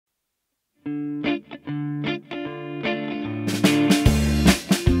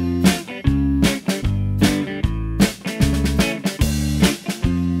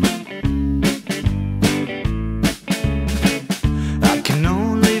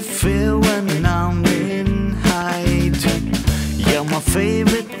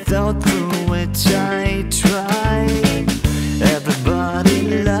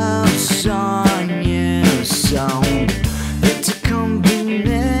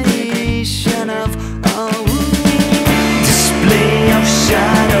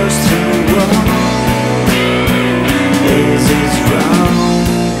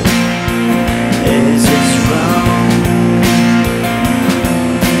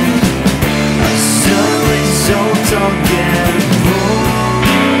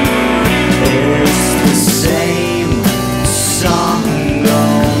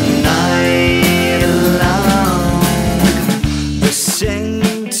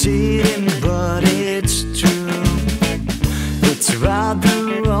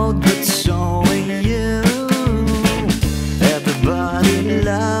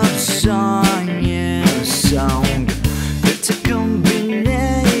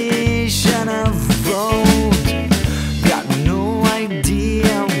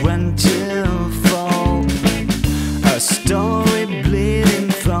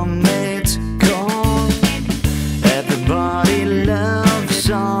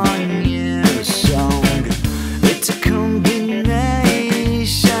on your song. It's a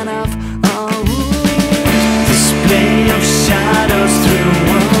combination of display of shadows through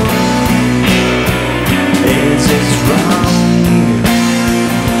walls. Is it wrong?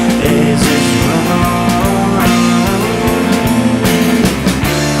 Is it wrong?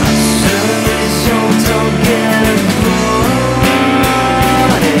 A service don't get it wrong.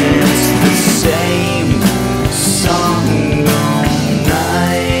 It's the same song all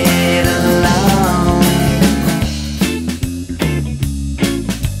night long.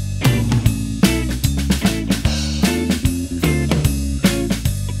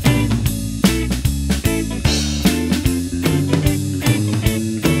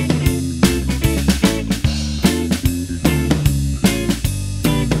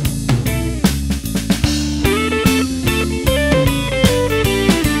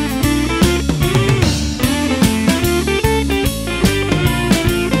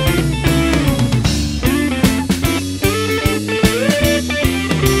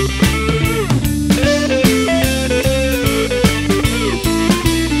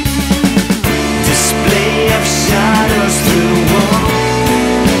 Display of shadows through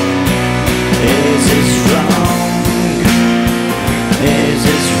walls. Is it wrong? Is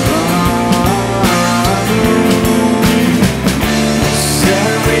it wrong?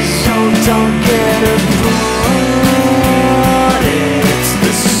 Service don't get it wrong. It's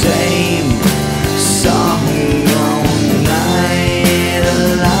the same song all night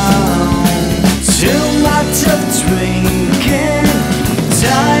long. Too much of drinking,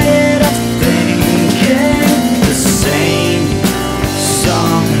 tired of thinking. The same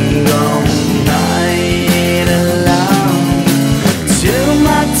song all night long. Too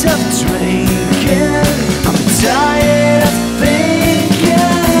much of drinking, I'm tired of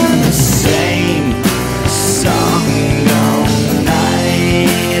thinking. The same song all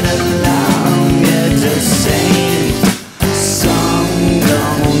night long. It's the same song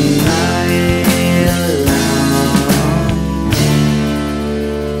all night long.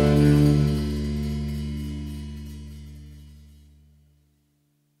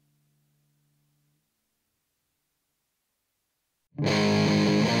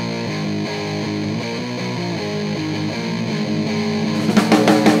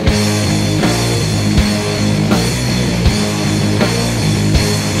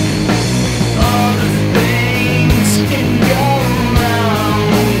 All the things can go wrong.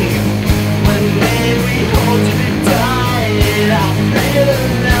 When Mary holds me tight, I feel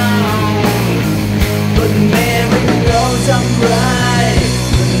alone. But Mary knows I'm right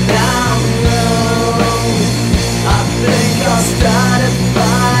when I'm wrong. I think I'll start a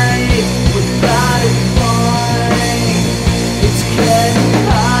fight without a point. It's getting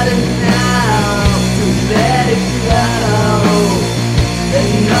harder now to let it go.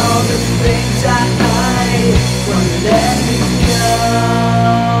 And all the things I hide won't let me go.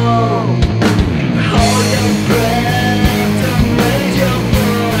 Hold your breath and raise your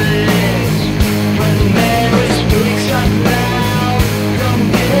voice. When Mary speaks out loud, don't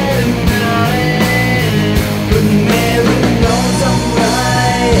get annoyed. But Mary knows I'm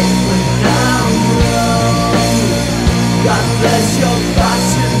right when I'm wrong. God bless your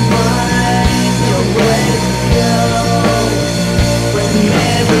thoughts and mind, your way to go. When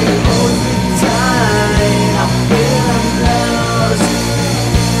Mary holds me tight, I feel I'm lost.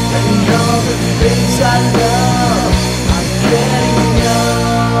 And all the things I love, I'm getting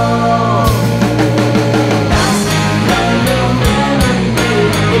young. Lost in your memory,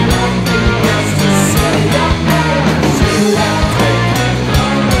 with nothing else to say. Should I take it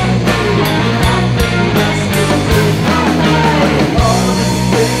from you, with nothing else to do? All the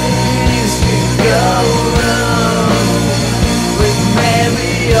things can go wrong. With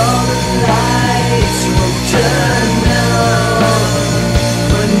Mary, all the lights will turn on.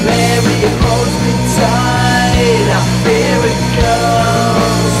 When Mary holds me tight, I fear it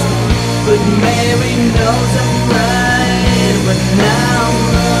goes. But Mary knows I'm right when I'm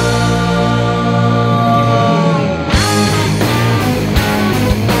wrong.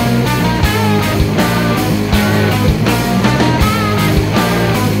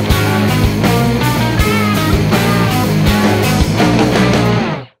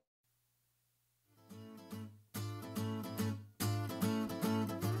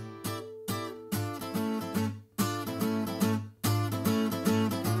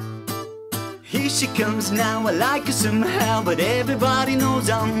 Here she comes now, I like her somehow, but everybody knows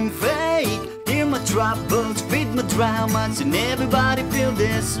I'm fake. Hear my troubles, feed my dramas, and everybody feel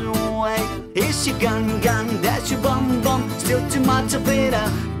this way. Here she gone, that's your bum, still too much of it,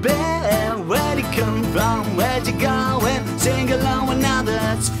 bear. Where'd it come from, where'd you go, and sing along another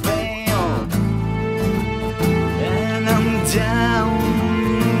that's failed. And I'm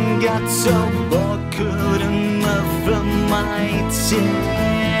down, got so bored, couldn't move from my chair.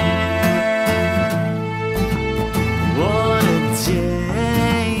 What a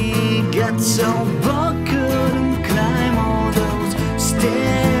day, got so bored, couldn't climb all those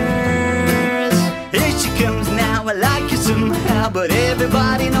stairs. Here she comes now, I like her somehow, but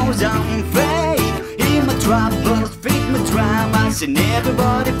everybody knows I'm fake. In my troubles, feed my dramas, and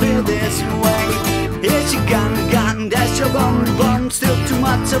everybody feel this way. Here she gone, that's your bum, still too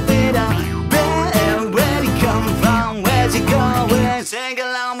much of it. Where'd he come from, where's he going? Sing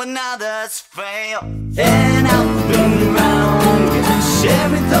along with others fail. And I've been round,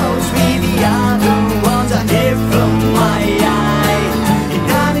 sharing those with the other ones I hear from my eye. It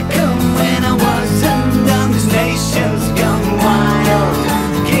had to come when I wasn't done, this nation's gone wild.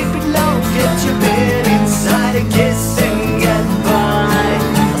 Keep it low, get your bit inside a kiss and get by.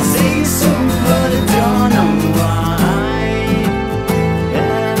 I'll see you soon, but I don't know why.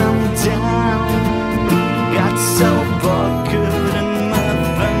 And I'm down, got so bored, couldn't move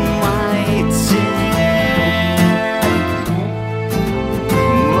from my chair.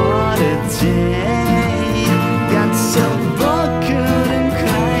 What a day, got so bored, couldn't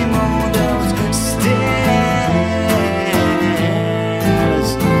climb all those stairs.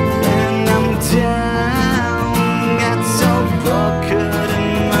 And I'm down, got so bored,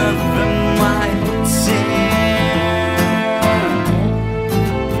 couldn't move from my chair.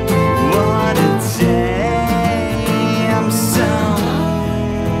 What a day, I'm so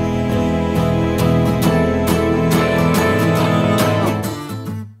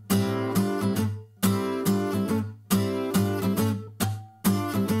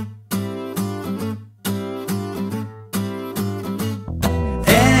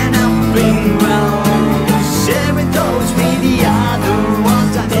and I've been round, sharing those with the other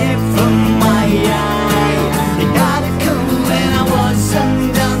ones I hear from my eye. It had to come when I wasn't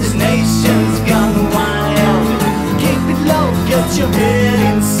done, this nation's gone wild. Keep it low, get your head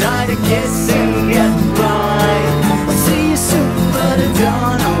inside a kiss and get by. I'll see you soon, but I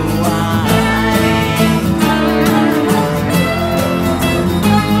don't know why.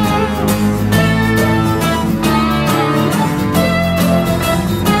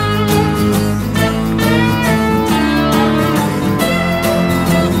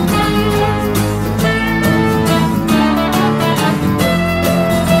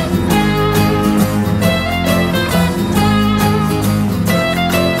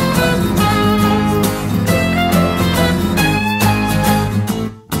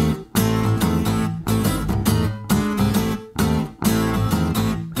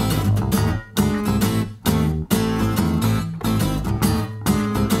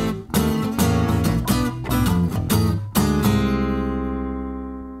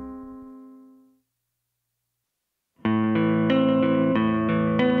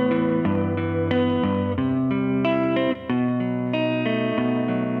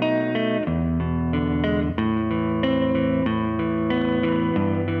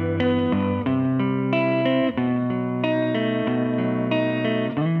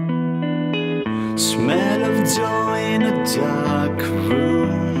 Smell of joy in a dark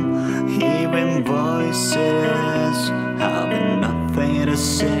room, hearing voices, having nothing to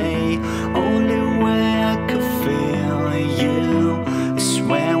say. Only way I could feel you is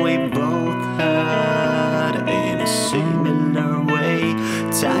when we both hurt in a similar way.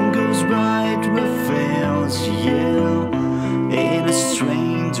 Time goes by, it reveals you in a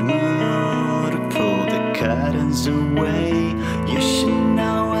strange mood. Pull the curtains away, you should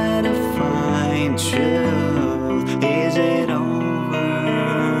know where to find truth. Is it over?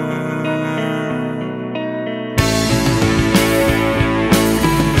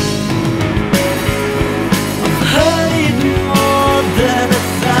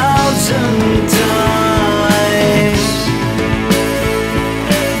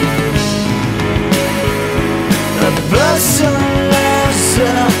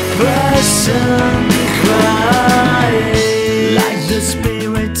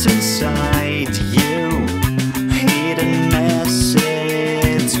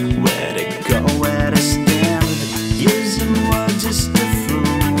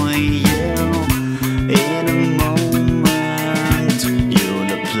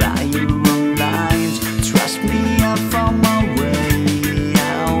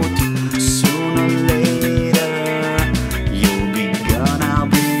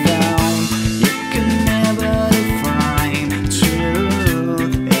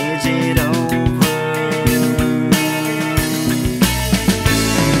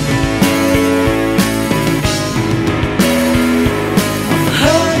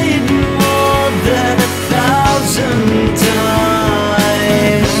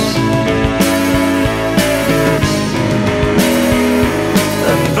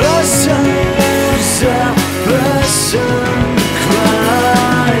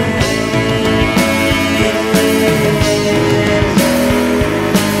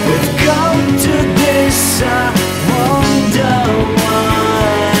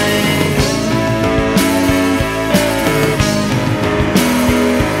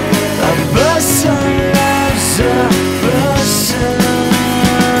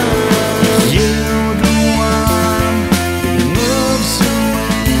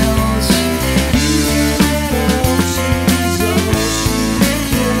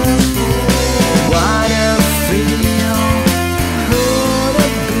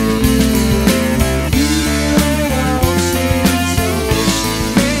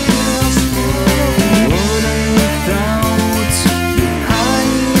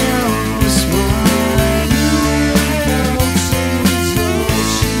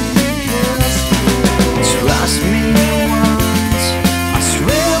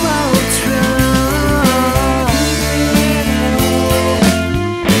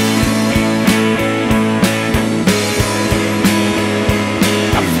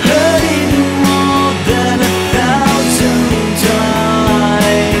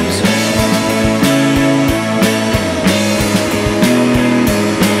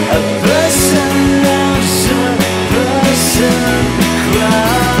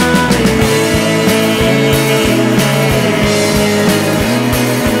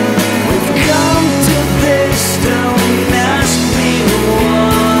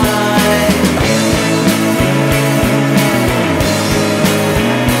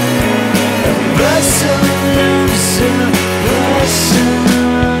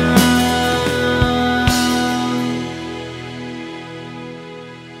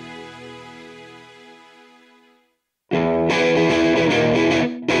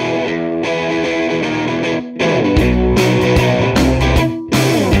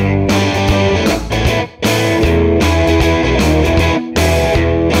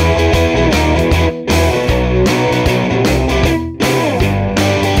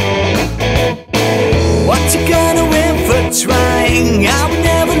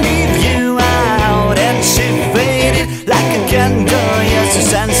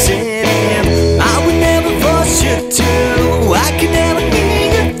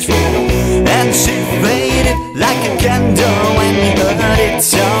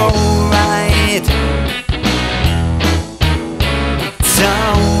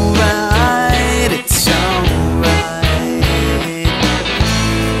 alright, it's alright.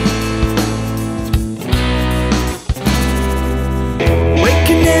 We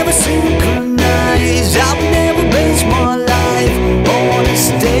can never synchronize, I will never base my life on a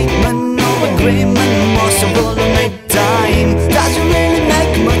statement or agreement. Most of all, I make time, doesn't really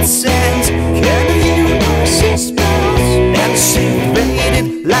make much sense. Can the universe explode and she faded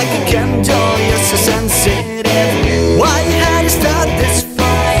like a candle, you're so sensitive. Why you had to start this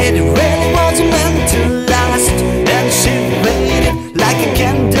fight? It really wasn't meant to last. And she faded like a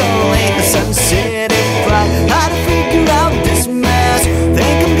candle in a sensitive pride. How to figure out this mess?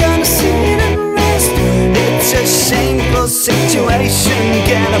 Think I'm gonna sit and rest. It's a shameful situation,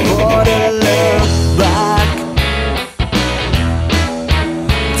 can't afford to look back.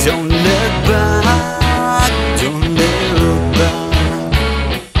 Don't look back, don't look back.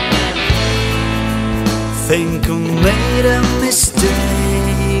 Think I made a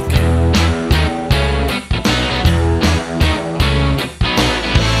mistake.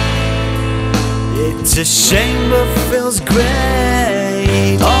 It's a shame but feels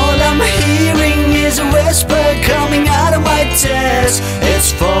great. All I'm hearing is a whisper coming out of my chest.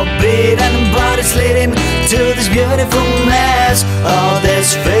 It's forbidden but it's leading to this beautiful mess. All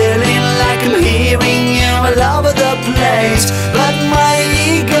this feeling like I'm hearing you all over the place. But my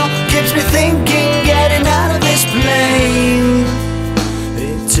ego keeps me thinking, getting out of this plane.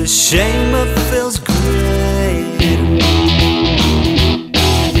 It's a shame but feels great.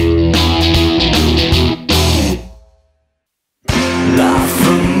 Laugh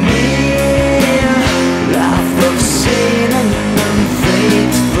for me, laugh for sin and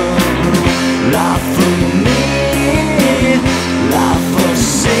unfaithful. Laugh for me, laugh for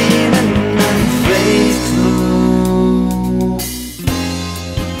sin and unfaithful.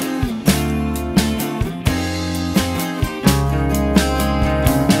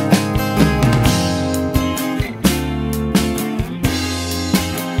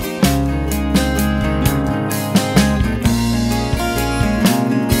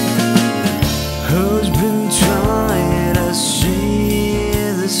 Who's been trying to see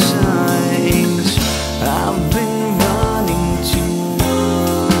the signs? I've been running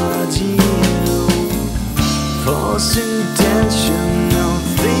towards you. False intention, I'll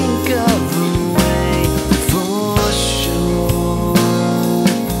think of a way for sure.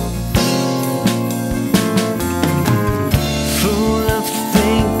 Full of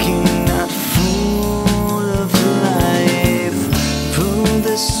thinking, not full of life. Pull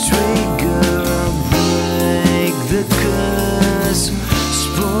this trigger, break the curse.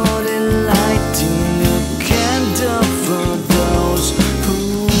 Spotted lighting a candle for those who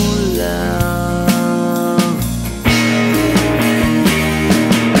love.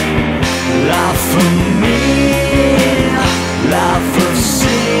 Laugh for me, laugh for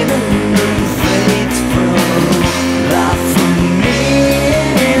sin and unfaithful. Laugh for me,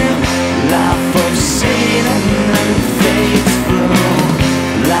 laugh for sin and unfaithful.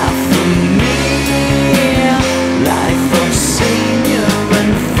 Laugh for me, life of senior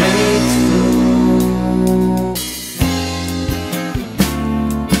unfaithful.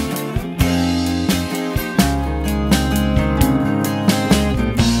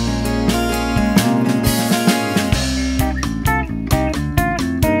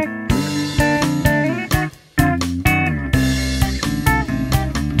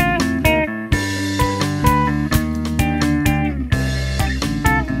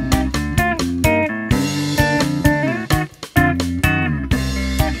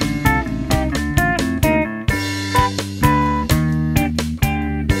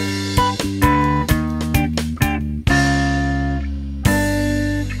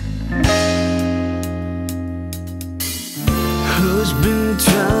 Who's been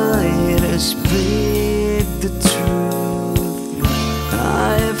trying to speak the truth? I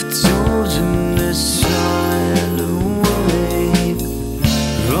have chosen the silent way.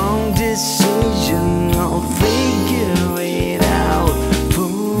 Wrong decision, I'll figure it out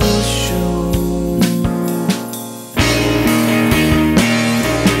for sure.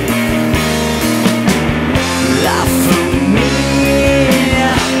 Laugh for me,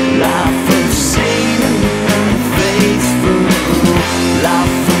 laugh for sin and unfaithful.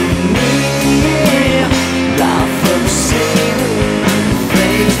 Laugh for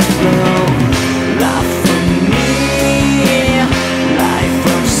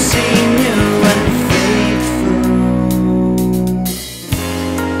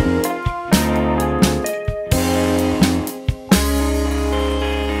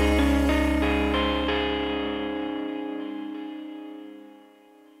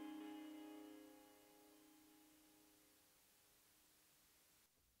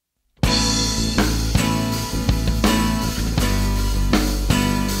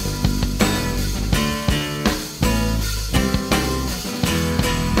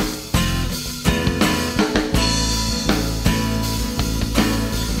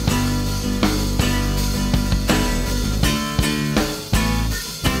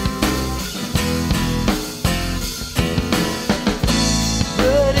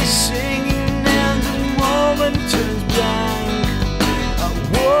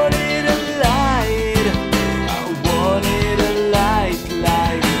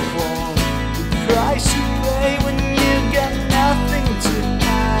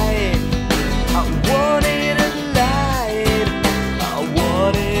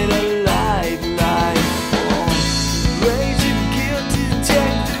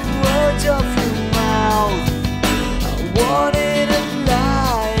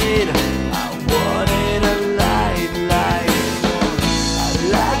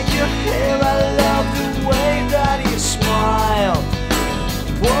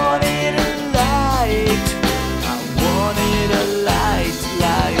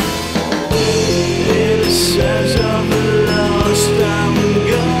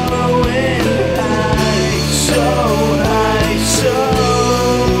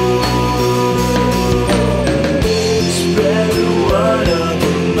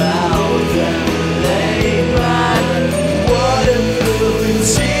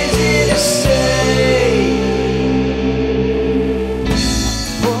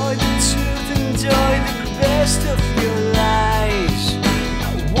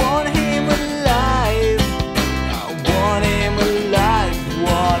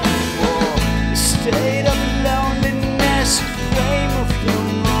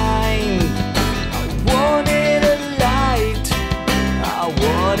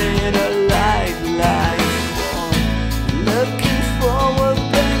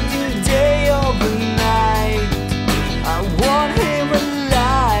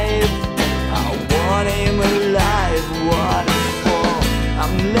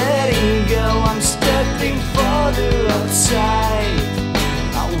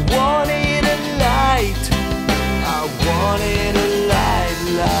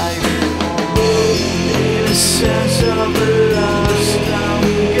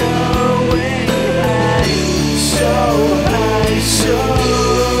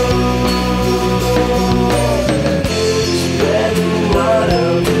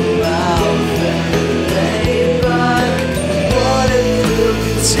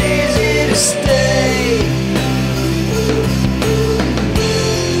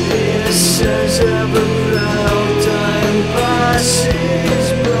several time passes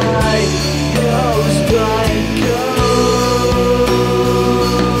by, goes by, goes.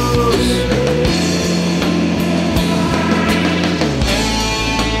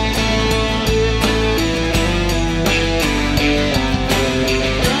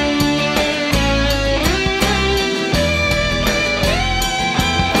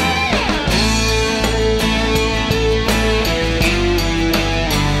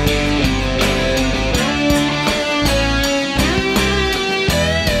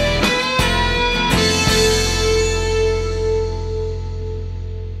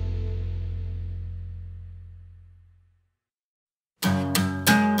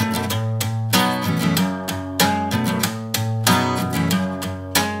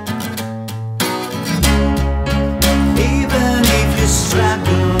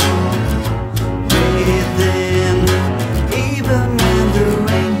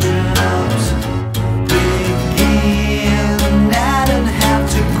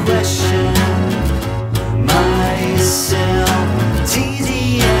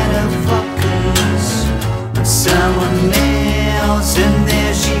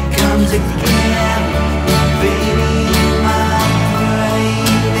 She comes again, fading in my brain.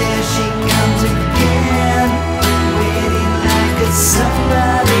 There she comes again, waiting like it's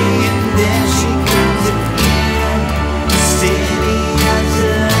somebody. And there she comes again, sitting as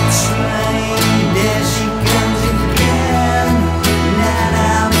a train. There she comes again, and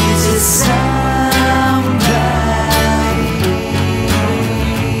I miss somebody.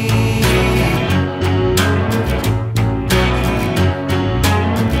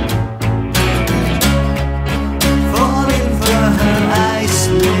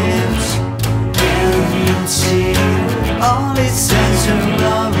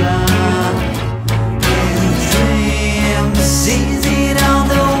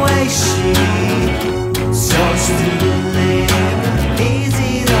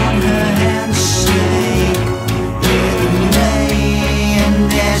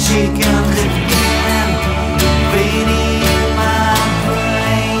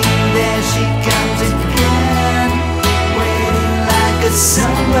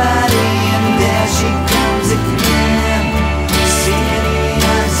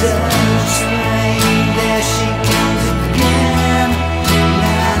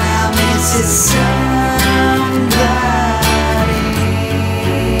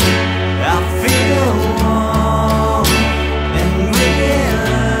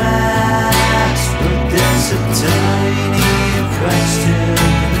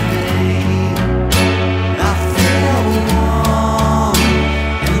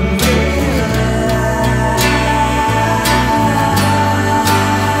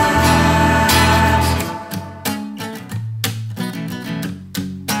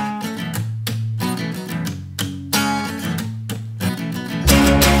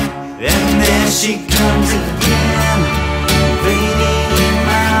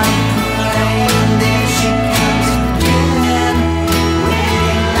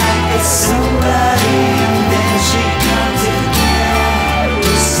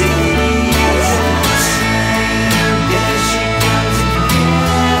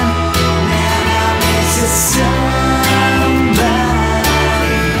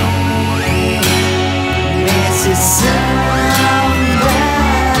 Miss somebody.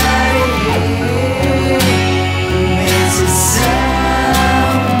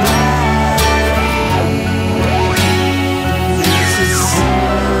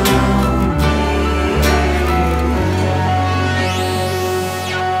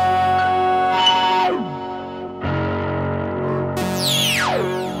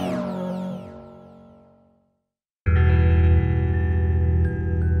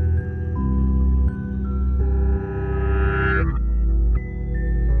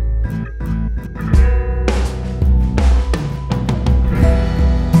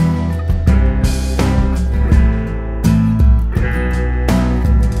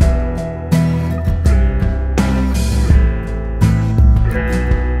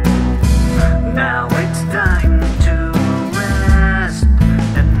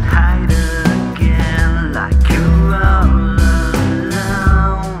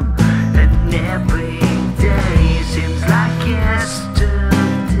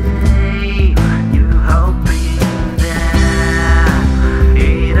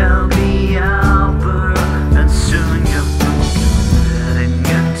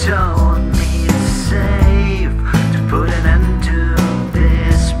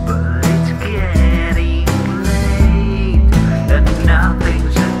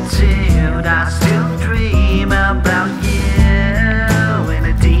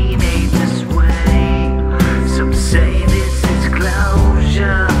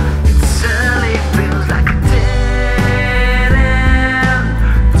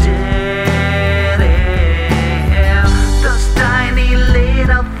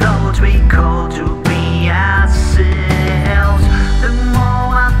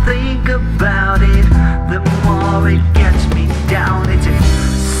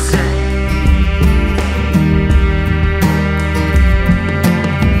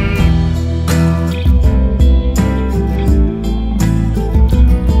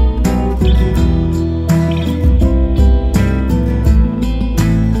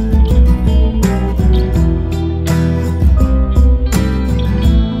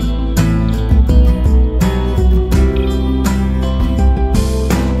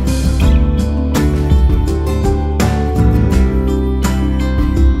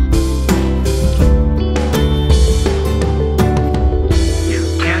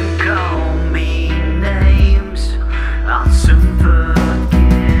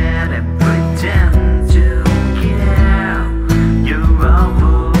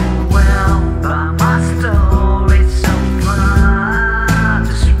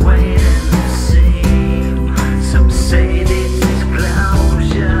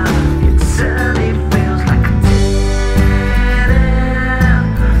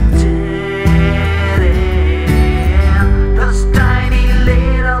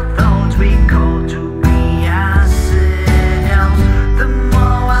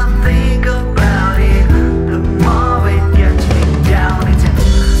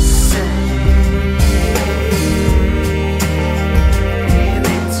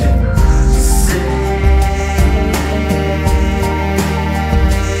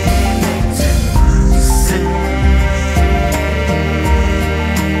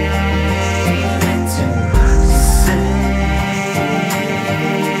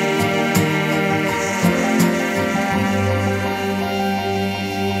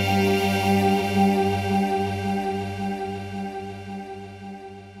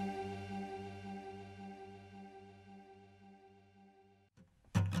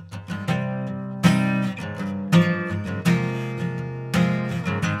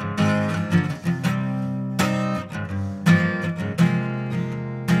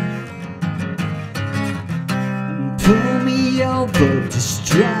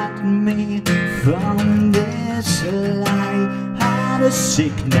 from this lie. Had a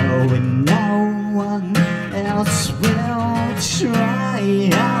signal when no one else will try.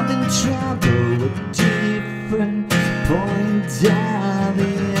 Having trouble with different points of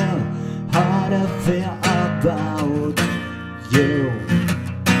view. How to feel about you.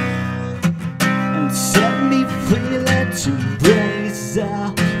 And set me free, let's embrace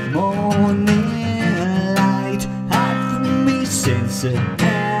the morning light. Hide from me since I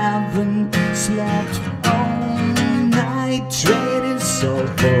haven't slept all night. Trading soul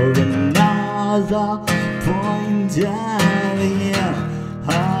for another point of view.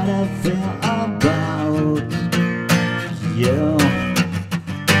 How to feel about you.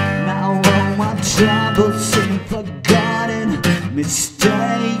 Now all my troubles seem forgotten,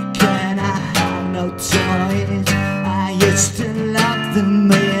 mistaken. I have no toys. I used to lock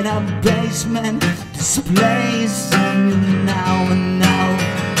them in a basement, displacing you now and now.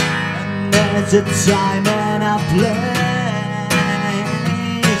 And there's a time and a place.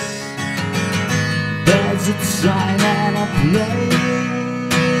 There's a time and a place.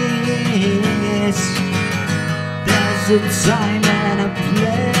 There's a time and a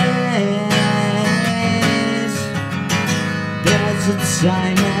place. There's a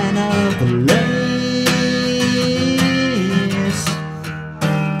time and a place.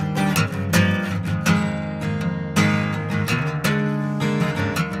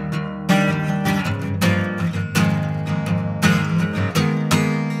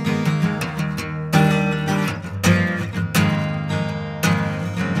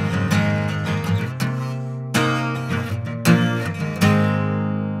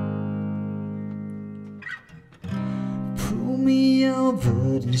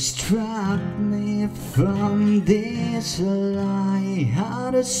 Distract me from this lie.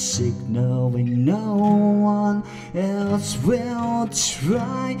 How to signal when no one else will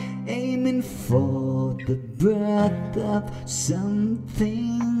try. Aiming for the breath of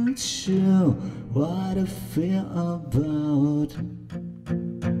something true. What I feel about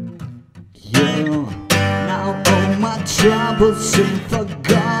you. Now all my troubles seem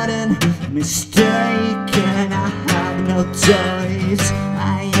forgotten, mistaken. I have no toys.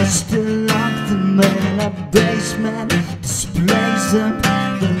 I used to lock them in a basement, displace them,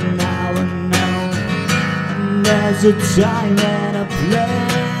 but now I know. And there's a time and a place.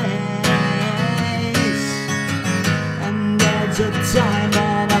 And there's a time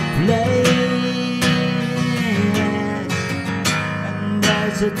and a place. And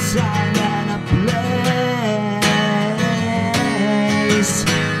there's a time and a place.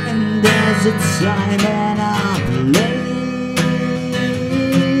 And there's a time and a place.